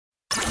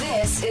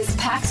This is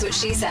Pax What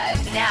She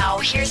Said. Now,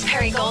 here's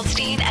Perry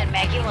Goldstein and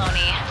Maggie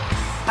Loney.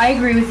 I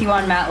agree with you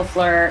on Matt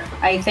LaFleur.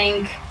 I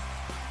think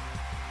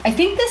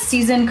this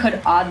season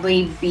could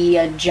oddly be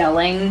a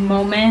gelling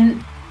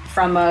moment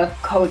from a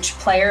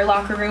coach-player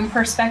locker room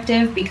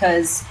perspective,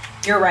 because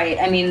you're right.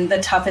 I mean,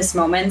 the toughest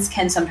moments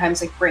can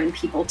sometimes bring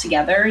people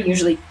together,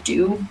 usually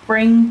do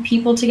bring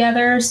people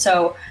together.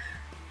 So,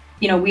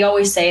 we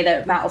always say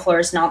that Matt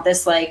LaFleur is not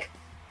this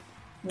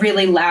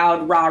really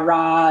loud,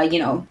 rah-rah,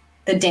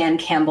 the Dan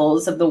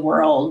Campbells of the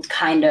world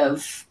kind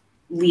of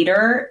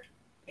leader,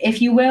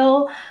 if you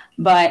will.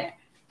 But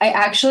I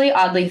actually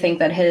oddly think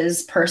that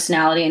his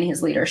personality and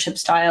his leadership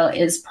style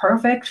is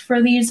perfect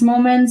for these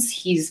moments.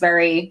 He's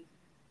very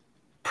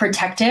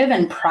protective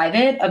and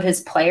private of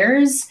his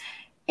players.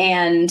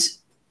 And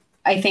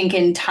I think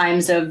in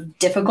times of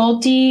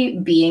difficulty,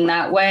 being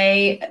that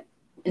way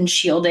and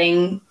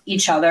shielding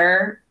each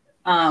other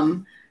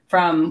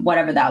from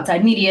whatever the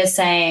outside media is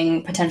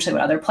saying, potentially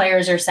what other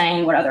players are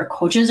saying, what other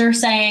coaches are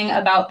saying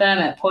about them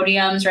at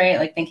podiums,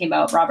 right? Thinking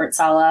about Robert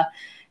Saleh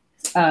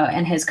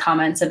and his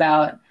comments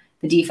about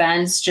the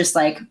defense, just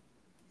I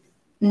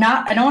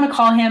don't want to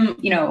call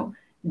him,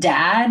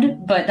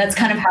 dad, but that's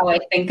kind of how I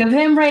think of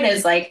him, right?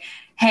 As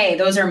hey,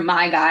 those are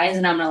my guys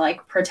and I'm going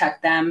to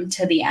protect them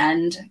to the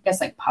end, I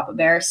guess Papa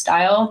Bear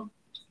style.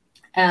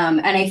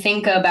 And I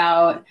think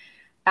about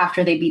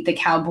after they beat the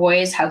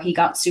Cowboys, how he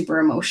got super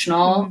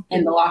emotional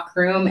in the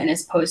locker room in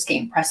his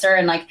post-game presser.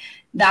 And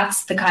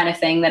that's the kind of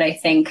thing that I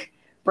think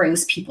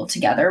brings people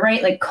together,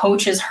 right?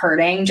 Coach is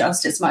hurting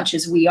just as much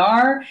as we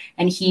are.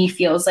 And he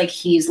feels like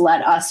he's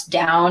let us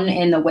down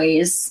in the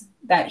ways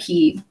that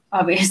he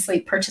obviously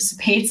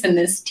participates in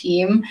this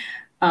team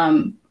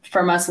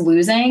from us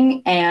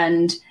losing.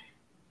 And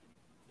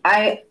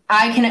I'm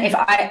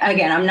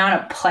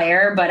not a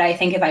player, but I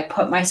think if I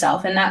put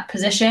myself in that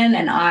position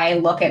and I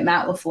look at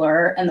Matt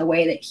LaFleur and the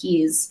way that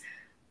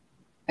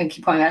I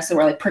keep going back to the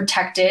word,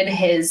 protected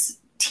his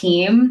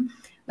team,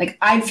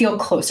 I'd feel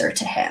closer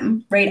to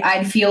him, right?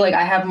 I'd feel like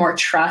I have more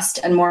trust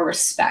and more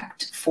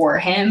respect for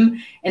him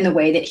in the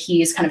way that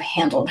he's kind of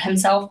handled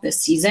himself this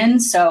season.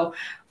 So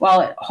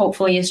while it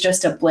hopefully is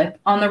just a blip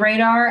on the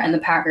radar and the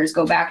Packers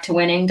go back to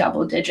winning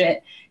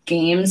double-digit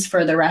games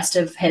for the rest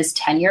of his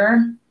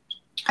tenure,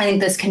 I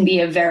think this can be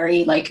a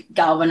very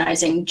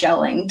galvanizing,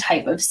 gelling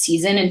type of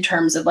season in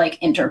terms of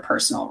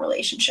interpersonal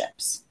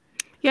relationships.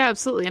 Yeah,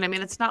 absolutely. And I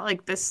mean, it's not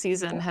like this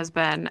season has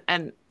been,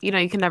 and you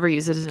can never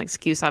use it as an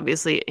excuse.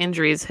 Obviously,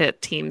 injuries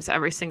hit teams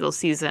every single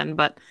season,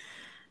 but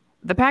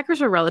the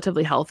Packers were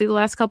relatively healthy the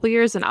last couple of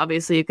years. And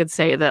obviously you could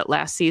say that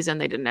last season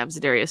they didn't have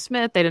Zadarius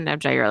Smith. They didn't have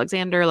Jair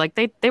Alexander.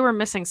 They were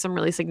missing some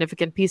really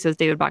significant pieces,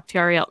 David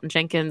Bakhtiari, Elton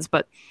Jenkins,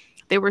 but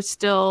they were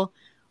still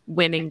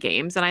winning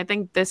games. And I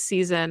think this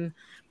season,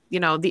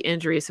 the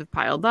injuries have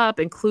piled up,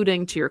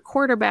 including to your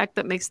quarterback,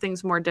 that makes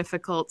things more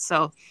difficult.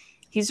 So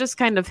he's just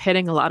kind of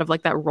hitting a lot of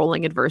that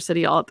rolling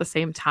adversity all at the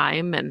same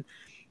time. And,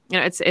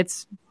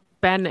 it's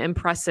been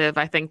impressive,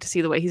 I think, to see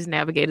the way he's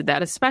navigated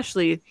that,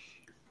 especially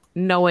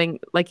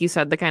knowing, like you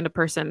said, the kind of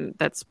person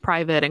that's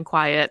private and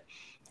quiet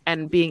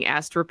and being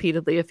asked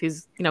repeatedly if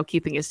he's,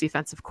 keeping his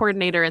defensive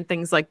coordinator and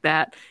things like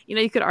that.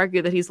 You could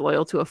argue that he's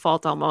loyal to a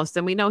fault almost.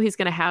 And we know he's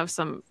going to have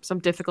some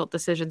difficult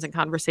decisions and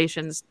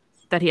conversations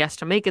that he has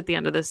to make at the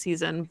end of this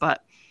season.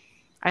 But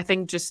I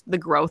think just the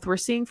growth we're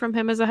seeing from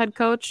him as a head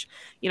coach,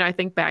 I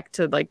think back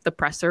to the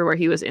presser where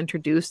he was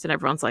introduced and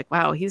everyone's like,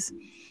 wow, he's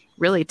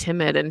really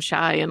timid and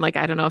shy. And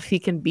I don't know if he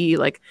can be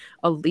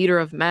a leader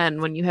of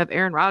men when you have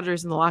Aaron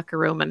Rodgers in the locker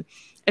room. And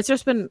I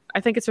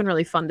think it's been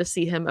really fun to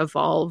see him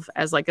evolve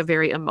as a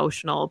very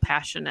emotional,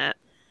 passionate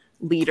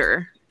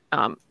leader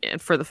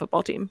for the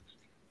football team.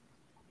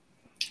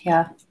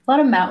 Yeah. A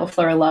lot of Matt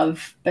LaFleur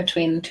love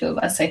between the two of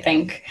us, I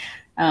think.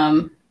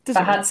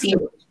 The hot seat,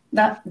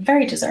 that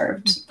very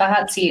deserved. The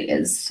hot seat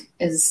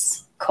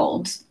is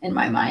cold in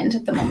my mind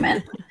at the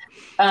moment.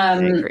 I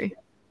agree.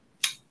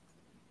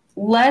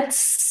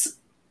 Let's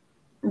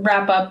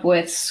wrap up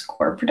with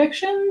score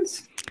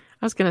predictions.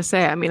 I was gonna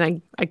say, I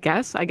mean, I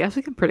guess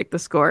we can predict the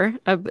score.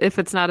 If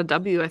it's not a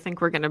W, I think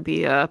we're gonna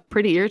be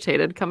pretty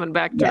irritated coming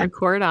back to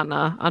record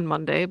on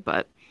Monday.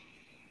 But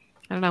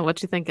I don't know,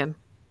 what you thinking?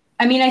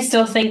 I mean, I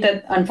still think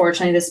that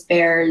unfortunately this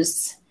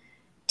Bears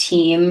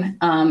team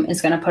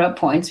is going to put up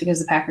points because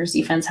the Packers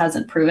defense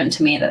hasn't proven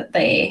to me that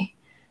they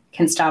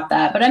can stop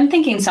that. But I'm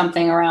thinking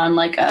something around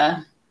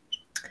a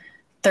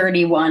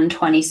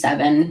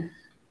 31-27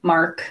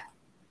 mark.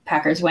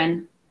 Packers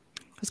win.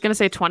 I was going to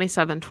say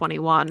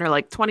 27-21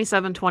 or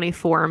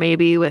 27-24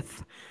 maybe,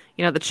 with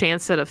the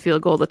chance at a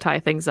field goal to tie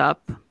things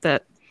up.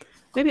 That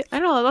maybe, I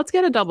don't know, let's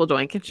get a double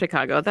doink in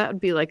Chicago. That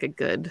would be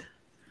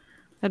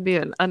that'd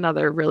be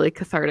another really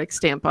cathartic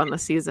stamp on the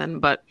season.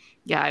 But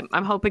yeah,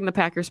 I'm hoping the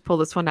Packers pull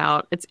this one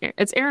out.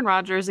 It's Aaron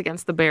Rodgers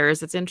against the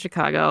Bears. It's in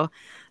Chicago.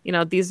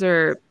 These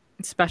are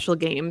special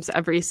games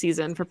every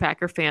season for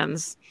Packer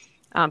fans.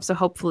 So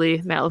hopefully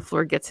Matt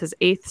LaFleur gets his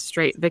 8th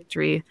straight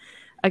victory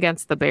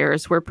against the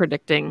Bears. We're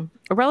predicting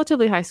a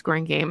relatively high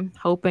scoring game,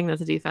 hoping that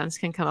the defense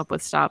can come up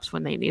with stops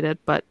when they need it.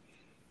 But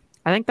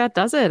I think that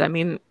does it. I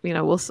mean,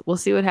 we'll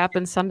see what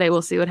happens Sunday.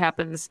 We'll see what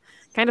happens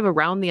kind of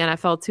around the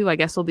NFL too. I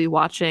guess we'll be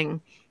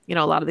watching,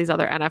 a lot of these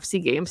other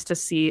NFC games to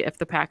see if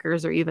the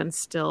Packers are even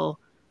still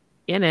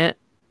in it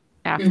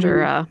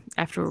after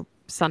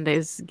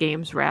Sunday's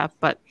games wrap.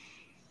 But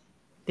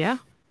yeah,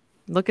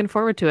 looking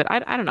forward to it. I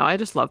don't know. I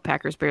just love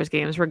Packers-Bears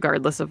games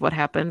regardless of what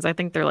happens. I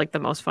think they're like the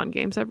most fun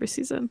games every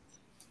season.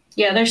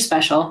 Yeah, they're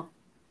special.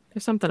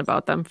 There's something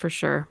about them for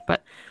sure.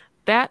 But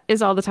that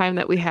is all the time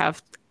that we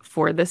have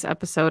for this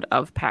episode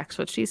of Pack's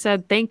What She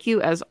Said. Thank you,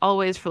 as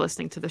always, for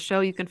listening to the show.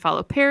 You can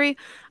follow Perry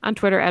on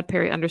Twitter at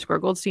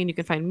Perry_Goldstein. You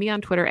can find me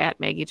on Twitter at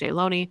Maggie J.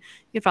 Loney.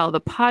 You can follow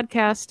the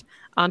podcast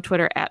on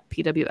Twitter at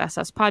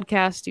PWSS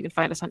Podcast. You can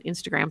find us on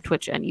Instagram,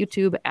 Twitch, and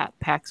YouTube at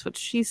Pack's What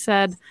She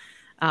Said.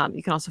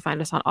 You can also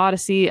find us on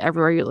Odyssey,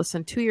 everywhere you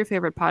listen to your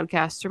favorite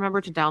podcasts.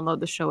 Remember to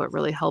download the show. It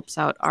really helps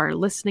out our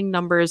listening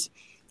numbers.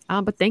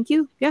 But thank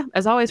you,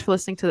 as always, for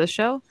listening to the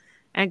show.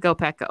 And go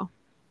Pack Go.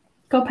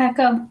 Go Pack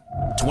Go.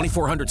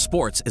 2400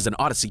 Sports is an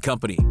Odyssey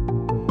company.